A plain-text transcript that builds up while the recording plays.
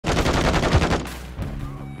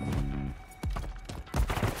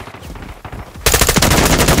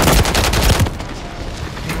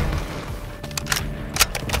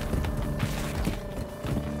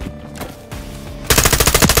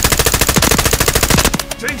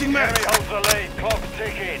Changing max. Enemy holds the lead. Clock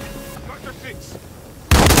ticking. Dr. 6.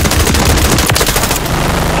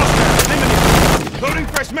 Hostile eliminated. Loading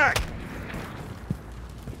fresh mag.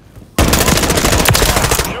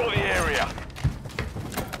 Secure the area.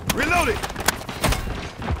 Reloading.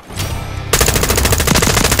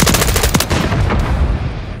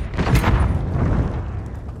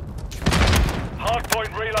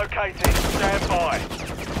 Hardpoint relocated. Stand by.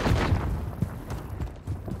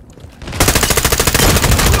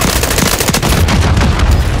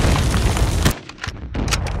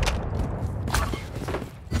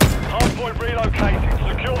 Hardpoint relocated.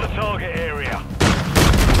 Secure the target area.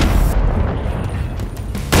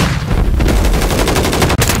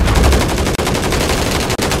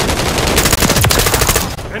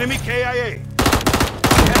 Enemy KIA.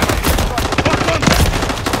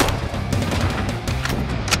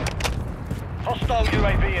 Hostile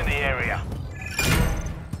UAV in the area.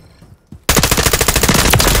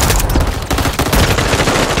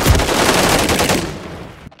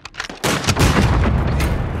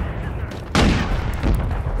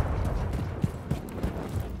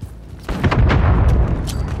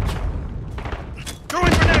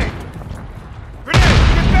 Throwing grenade. Grenade,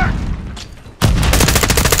 get back.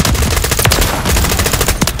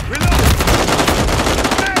 Reload.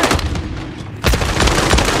 Grenade.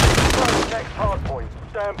 Next hardpoint.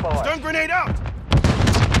 Stand by. Stun grenade out.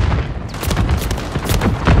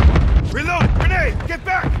 Reload. Grenade, get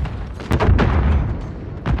back.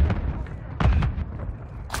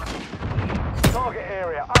 Target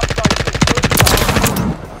area updated.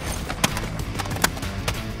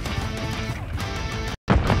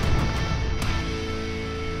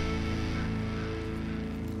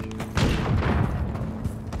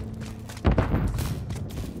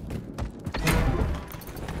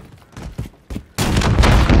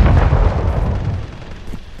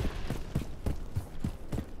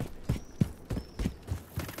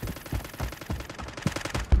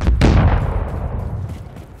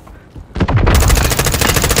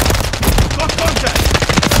 Lost contact.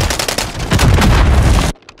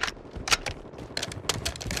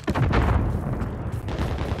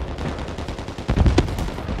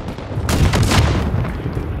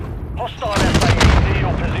 Hostile FAE near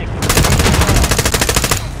your position.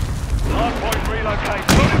 Hardpoint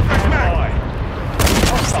relocated. Loading fresh Stand mag. by.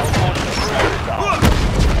 Hostile launched a cruise missile.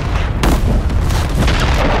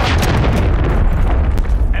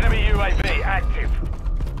 Enemy UAV active.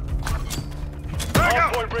 Back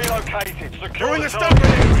out. Hardpoint relocated. Secure Throwing the a stun target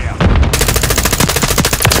grenade. area.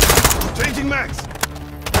 Changing max.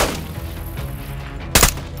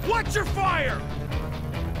 Watch your fire.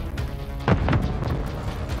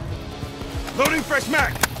 Loading fresh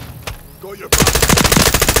mag. Go your back.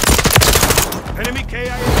 Enemy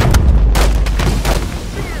KIA.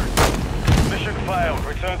 Mission failed.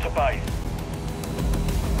 Return to base.